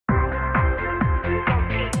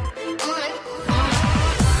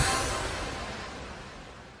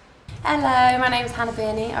Hello, my name is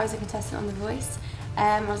Berney. I was a contestant on The Voice.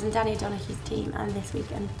 I was in Danny O'Donoghue's team, and this week,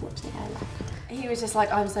 unfortunately, I left. He was just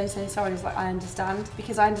like, I'm so sorry. He was like, I understand,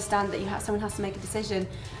 because I understand that someone has to make a decision,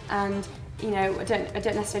 and you know, I don't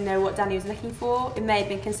necessarily know what Danny was looking for. It may have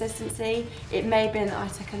been consistency. It may have been that I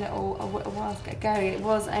took a while to get going. It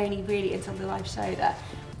was only really until the live show that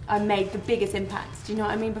I made the biggest impact. Do you know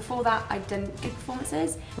what I mean? Before that, I'd done good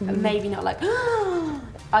performances, but maybe not like,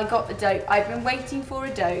 I got the dope. I've been waiting for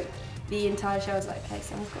a dope the entire show. I was like, okay,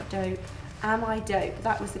 someone's got dope. Am I dope?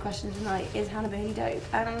 That was the question tonight. Is Berney dope?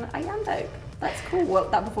 And I am dope. That's cool. Well,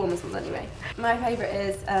 that performance was anyway. My favourite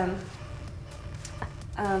is that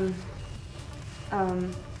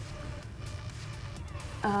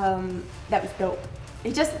was built.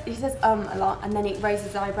 He says a lot, and then he raises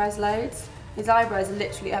his eyebrows loads. His eyebrows are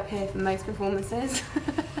literally up here for most performances.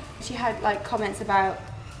 She had like comments about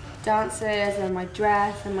dancers and my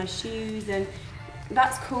dress and my shoes, and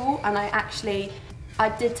that's cool. And I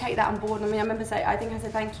did take that on board. I mean, I think I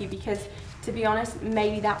said thank you, because to be honest,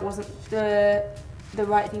 maybe that wasn't the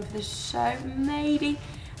right thing for the show, maybe.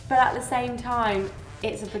 But at the same time,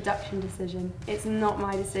 it's a production decision. It's not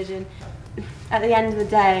my decision. At the end of the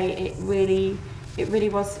day, it really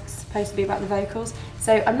was supposed to be about the vocals.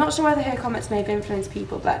 So I'm not sure whether her comments may have influenced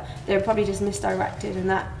people, but they were probably just misdirected, and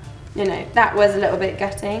that, you know, that was a little bit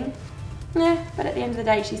gutting. Yeah, but at the end of the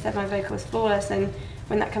day, she said my vocal was flawless, and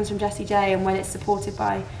when that comes from Jessie J and when it's supported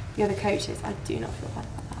by the other coaches, I do not feel bad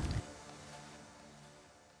about it.